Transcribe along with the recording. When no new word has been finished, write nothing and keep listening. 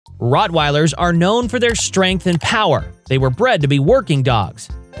Rottweilers are known for their strength and power. They were bred to be working dogs.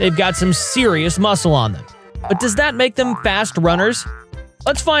 They've got some serious muscle on them. But does that make them fast runners?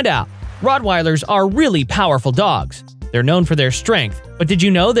 Let's find out. Rottweilers are really powerful dogs. They're known for their strength, but did you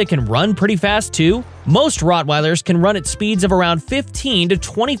know they can run pretty fast too? Most Rottweilers can run at speeds of around 15 to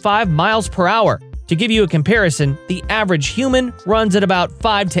 25 miles per hour. To give you a comparison, the average human runs at about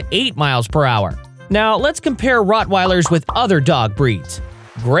 5 to 8 miles per hour. Now let's compare Rottweilers with other dog breeds.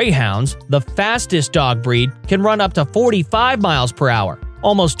 Greyhounds, the fastest dog breed, can run up to 45 miles per hour,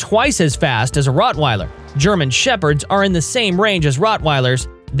 almost twice as fast as a Rottweiler. German Shepherds are in the same range as Rottweilers.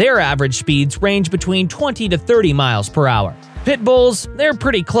 Their average speeds range between 20 to 30 miles per hour. Pit Bulls, they're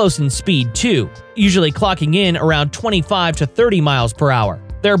pretty close in speed too, usually clocking in around 25 to 30 miles per hour.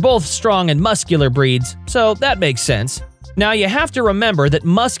 They're both strong and muscular breeds, so that makes sense. Now you have to remember that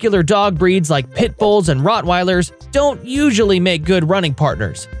muscular dog breeds like Pit Bulls and Rottweilers don't usually make good running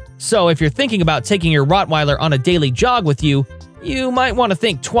partners. So if you're thinking about taking your Rottweiler on a daily jog with you, you might want to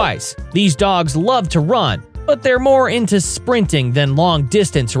think twice. These dogs love to run, but they're more into sprinting than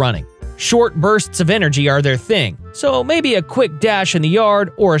long-distance running. Short bursts of energy are their thing, so maybe a quick dash in the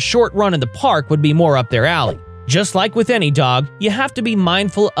yard or a short run in the park would be more up their alley. Just like with any dog, you have to be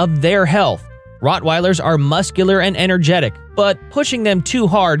mindful of their health. Rottweilers are muscular and energetic, but pushing them too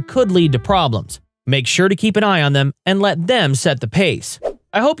hard could lead to problems. Make sure to keep an eye on them and let them set the pace.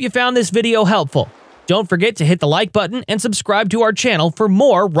 I hope you found this video helpful. Don't forget to hit the like button and subscribe to our channel for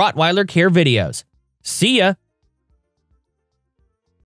more Rottweiler care videos. See ya!